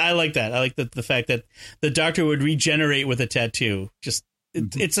I like that. I like the fact that the doctor would regenerate with a tattoo. Just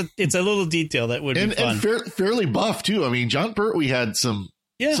it's a little detail that would be fun. And fairly buff too. I mean, John Pertwee had some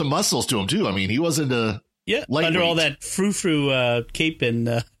muscles to him too. I mean, he wasn't lightweight. Under all that frou-frou cape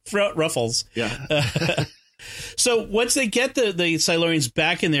and ruffles. Yeah. So once they get the Silurians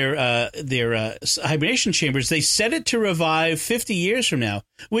back in their hibernation chambers, they set it to revive 50 years from now,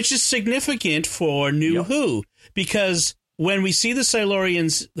 which is significant for New Who, because when we see the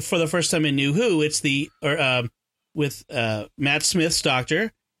Silurians for the first time in New Who, it's with Matt Smith's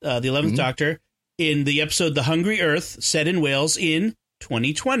Doctor, the 11th Doctor, in the episode "The Hungry Earth," set in Wales in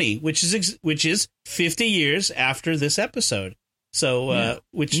 2020, which is 50 years after this episode. So,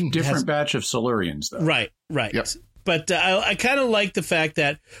 which different batch of Silurians, though. Right. Yep. But I kind of like the fact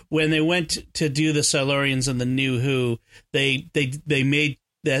that when they went to do the Silurians and the New Who, they made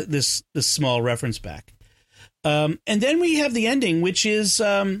this small reference back. And then we have the ending, which is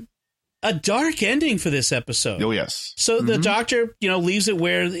a dark ending for this episode. Oh, yes. So the Doctor, leaves it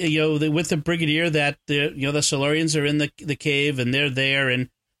where, with the Brigadier that the Silurians are in the cave and they're there, and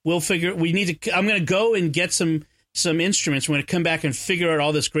we'll figure. I'm going to go and get some instruments. We're going to come back and figure out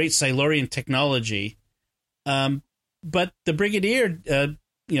all this great Silurian technology. But the Brigadier,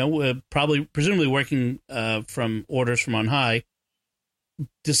 presumably working from orders from on high,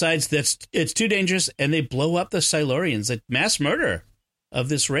 decides that it's too dangerous, and they blow up the Silurians. A mass murder of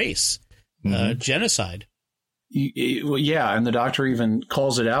this race, genocide. Yeah, and the Doctor even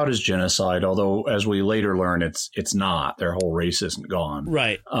calls it out as genocide, although as we later learn, it's not. Their whole race isn't gone.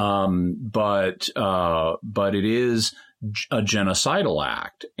 Right. But it is a genocidal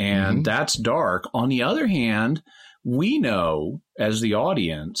act, and that's dark. On the other hand, we know as the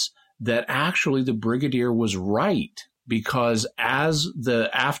audience that actually the Brigadier was right, because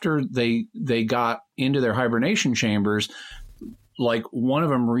after they got into their hibernation chambers, like one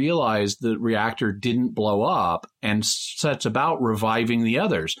of them realized the reactor didn't blow up and sets about reviving the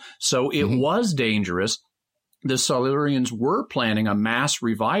others. So it was dangerous. The Silurians were planning a mass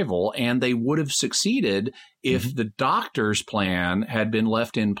revival, and they would have succeeded if the Doctor's plan had been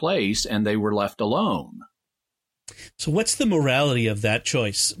left in place and they were left alone. So what's the morality of that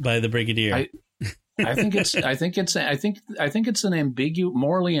choice by the Brigadier? I think it's an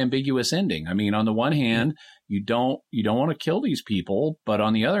morally ambiguous ending. I mean, on the one hand, you don't want to kill these people, but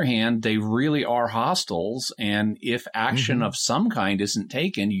on the other hand, they really are hostiles, and if action of some kind isn't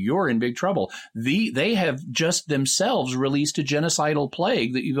taken, you're in big trouble. They have just themselves released a genocidal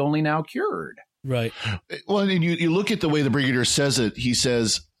plague that you've only now cured. Right. Well, and you look at the way the Brigadier says it. He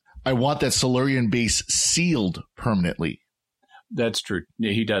says, I want that Silurian base sealed permanently. That's true.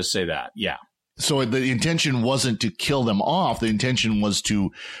 He does say that. Yeah. So the intention wasn't to kill them off. The intention was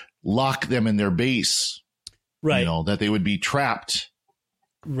to lock them in their base. Right. That they would be trapped.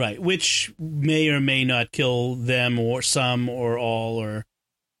 Right. Which may or may not kill them or some or all,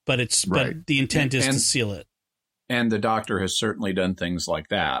 but the intent is to seal it. And the Doctor has certainly done things like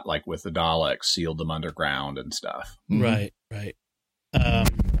that, like with the Daleks, sealed them underground and stuff. Right.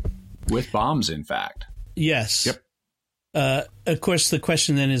 With bombs, in fact. Yes. Yep. Of course, the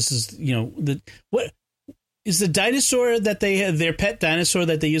question then is what is the dinosaur that they have, their pet dinosaur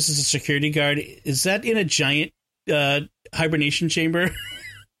that they use as a security guard? Is that in a giant hibernation chamber?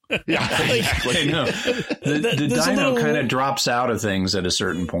 Yeah, exactly. No. The dino kind of drops out of things at a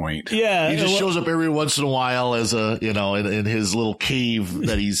certain point. Yeah, he just shows up every once in a while as in his little cave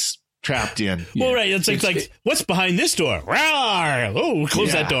that he's trapped in. Well, right. It's like what's behind this door? Rawr! Oh,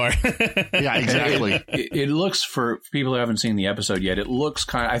 close that door. Yeah, exactly. It looks, for people who haven't seen the episode yet, it looks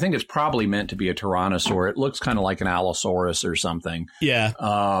kind of, I think it's probably meant to be a tyrannosaur. It looks kind of like an Allosaurus or something. Yeah.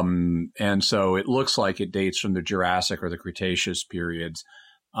 And so it looks like it dates from the Jurassic or the Cretaceous periods.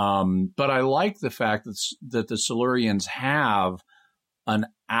 But I like the fact that the Silurians have an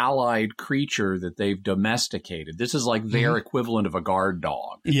allied creature that they've domesticated. This is like their equivalent of a guard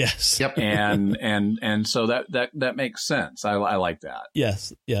dog. Yes. Yep. And so that makes sense. I like that.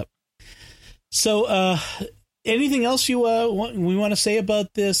 Yes. Yep. So, anything else we want to say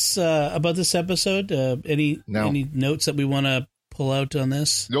about this episode? Any notes that we want to pull out on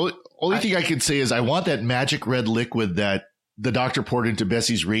this? The only thing I can say is I want that magic red liquid that the Doctor poured into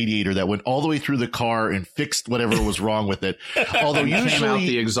Bessie's radiator that went all the way through the car and fixed whatever was wrong with it. Although usually came out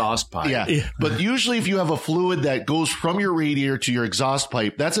the exhaust pipe. Yeah. But usually if you have a fluid that goes from your radiator to your exhaust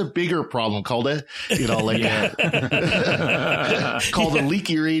pipe, that's a bigger problem called called a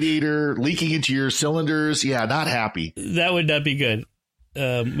leaky radiator, leaking into your cylinders. Yeah. Not happy. That would not be good.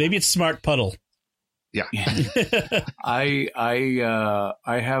 Maybe it's smart puddle. Yeah. I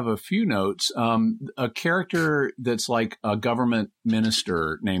have a few notes. A character that's like a government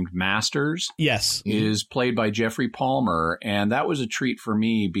minister named Masters. Yes. Is played by Jeffrey Palmer. And that was a treat for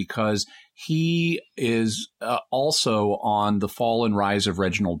me because he is also on The Fall and Rise of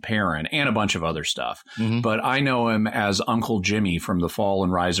Reginald Perrin and a bunch of other stuff. But I know him as Uncle Jimmy from The Fall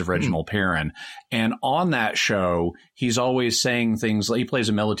and Rise of Reginald Perrin. And on that show, he's always saying things like, he plays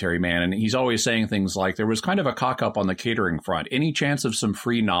a military man, and he's always saying things like, there was kind of a cock up on the catering front. Any chance of some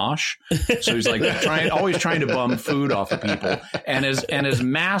free nosh? So he's like always trying to bum food off of people. And as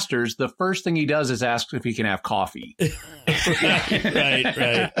Masters, the first thing he does is ask if he can have coffee.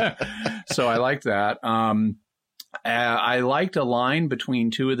 Right. So I like that. I liked a line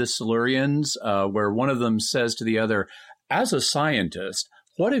between two of the Silurians where one of them says to the other, "As a scientist,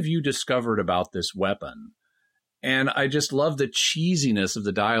 what have you discovered about this weapon?" And I just love the cheesiness of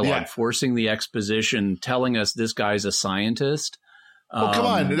the dialogue, forcing the exposition, telling us this guy's a scientist. Oh, come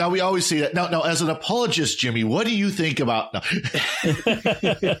on. Now, we always say that. Now, as an apologist, Jimmy, what do you think about... No.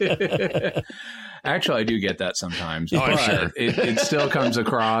 Actually, I do get that sometimes. Oh, sure. It still comes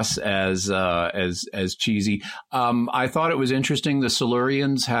across as cheesy. I thought it was interesting. The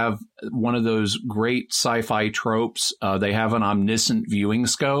Silurians have one of those great sci-fi tropes. They have an omniscient viewing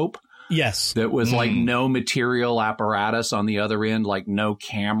scope. Yes. That was like no material apparatus on the other end, like no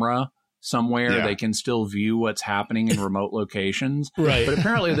camera somewhere. Yeah. They can still view what's happening in remote locations. Right. But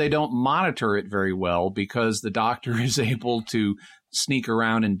apparently they don't monitor it very well because the Doctor is able to sneak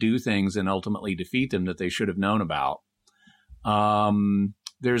around and do things and ultimately defeat them that they should have known about.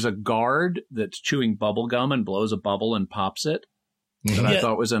 There's a guard that's chewing bubble gum and blows a bubble and pops it. That I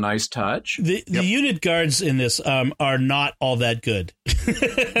thought was a nice touch. The unit guards in this are not all that good.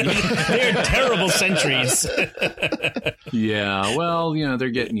 They're terrible sentries. Yeah, well, they're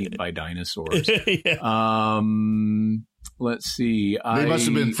getting eaten by dinosaurs. Let's see. They must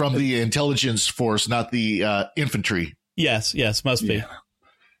have been from the intelligence force, not the infantry. Yes, must be.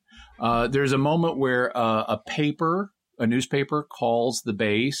 Yeah. There's a moment where a newspaper calls the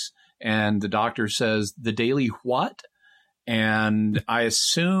base, and the Doctor says, "The Daily what?" And I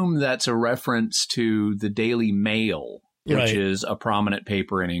assume that's a reference to the Daily Mail, which is a prominent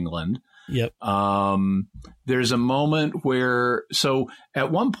paper in England. Yep. There's a moment where, so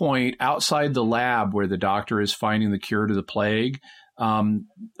at one point outside the lab where the Doctor is finding the cure to the plague,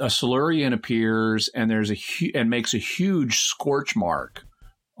 a Silurian appears and and makes a huge scorch mark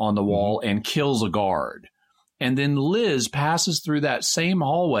on the wall and kills a guard. And then Liz passes through that same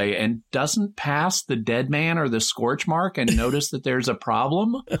hallway and doesn't pass the dead man or the scorch mark and notice that there's a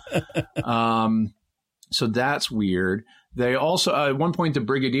problem. So that's weird. They also, at one point, the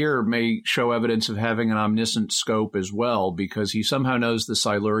Brigadier may show evidence of having an omniscient scope as well, because he somehow knows the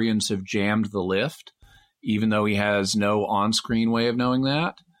Silurians have jammed the lift, even though he has no on-screen way of knowing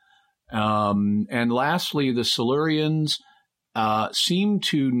that. And lastly, the Silurians seem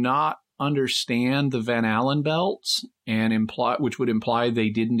to not understand the Van Allen belts, which would imply they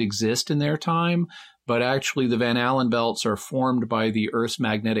didn't exist in their time, but actually the Van Allen belts are formed by the Earth's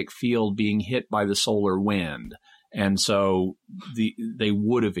magnetic field being hit by the solar wind, and so they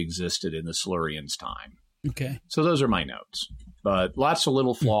would have existed in the Silurians' time. Okay. So those are my notes, but lots of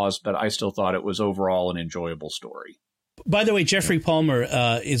little flaws, but I still thought it was overall an enjoyable story. By the way, Jeffrey Palmer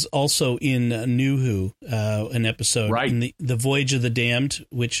is also in New Who, an episode in the Voyage of the Damned,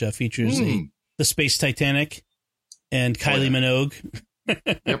 which features the Space Titanic and Kylie Minogue,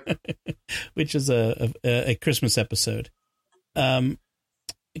 which is a Christmas episode. One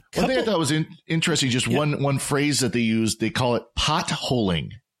thing I thought was interesting, just one phrase that they use, they call it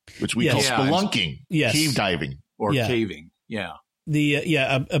potholing, which we call spelunking, cave diving. Or caving,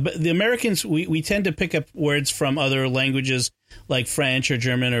 The Americans, we tend to pick up words from other languages like French or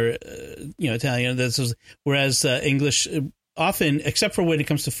German or Italian. Whereas English often, except for when it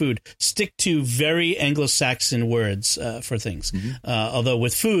comes to food, stick to very Anglo-Saxon words for things. Although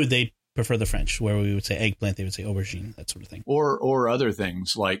with food, they prefer the French, where we would say eggplant, they would say aubergine, that sort of thing. Or other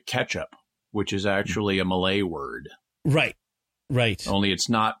things like ketchup, which is actually a Malay word. Right. Only it's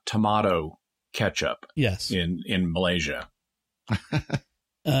not tomato ketchup. Yes. In Malaysia.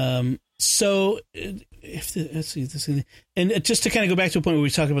 So let's see this, and just to kind of go back to a point where we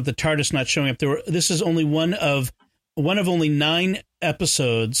talked about the TARDIS not showing up, this is only one of only 9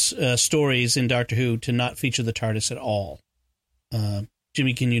 episodes, stories in Doctor Who to not feature the TARDIS at all.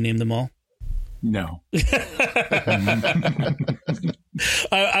 Jimmy, can you name them all? No.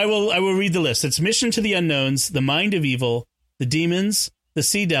 I will read the list. It's Mission to the Unknowns, The Mind of Evil, The Demons, The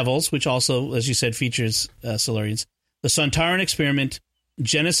Sea Devils, which also, as you said, features Silurians, The Sontaran Experiment,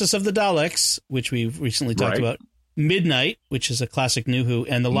 Genesis of the Daleks, which we've recently talked about, Midnight, which is a classic New Who,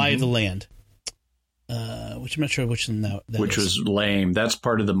 and The Lie of the Land, which I'm not sure which one that which is. Was lame. That's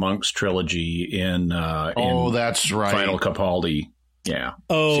part of the Monks trilogy in that's right. Final Capaldi. Yeah.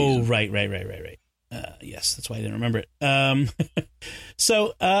 Oh, season. Right. Yes, that's why I didn't remember it.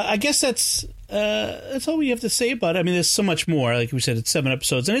 So I guess that's all we have to say about it. I mean, there's so much more. Like we said, it's 7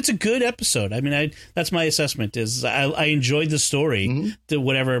 episodes, and it's a good episode. I mean, that's my assessment. Is I enjoyed the story, to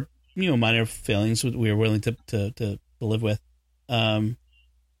whatever minor failings we were willing to live with.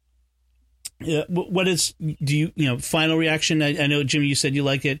 What is final reaction? I know, Jimmy, you said you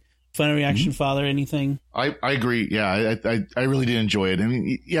like it. Final reaction, Father, anything? I agree. Yeah, I really did enjoy it. I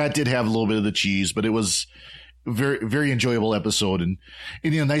mean, yeah, it did have a little bit of the cheese, but it was very, very enjoyable episode. And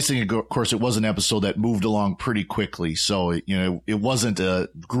the nice thing, of course, it was an episode that moved along pretty quickly. So, it wasn't a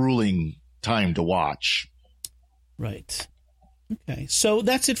grueling time to watch. Right. Okay. So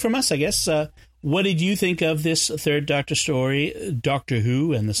that's it from us, I guess. What did you think of this third Doctor story, Doctor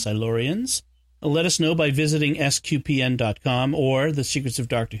Who and the Silurians? Let us know by visiting sqpn.com or the Secrets of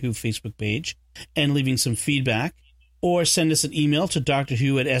Doctor Who Facebook page and leaving some feedback, or send us an email to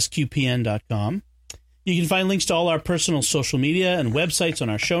drwho@sqpn.com. You can find links to all our personal social media and websites on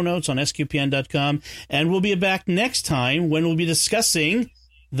our show notes on sqpn.com. And we'll be back next time when we'll be discussing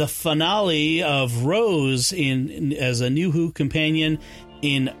the finale of Rose as a new Who companion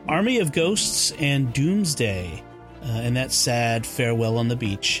in Army of Ghosts and Doomsday, and that sad farewell on the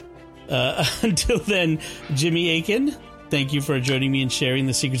beach. Until then, Jimmy Aiken, thank you for joining me and sharing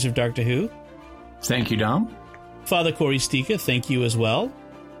the secrets of Doctor Who. Thank you, Dom. Father Corey Stika, thank you as well.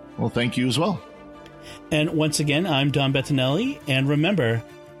 Well, thank you as well. And once again, I'm Dom Bettinelli, and remember,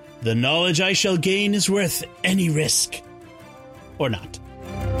 the knowledge I shall gain is worth any risk. Or not.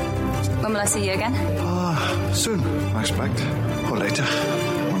 When will I see you again? Soon, I expect. Or later.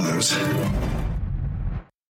 One of those.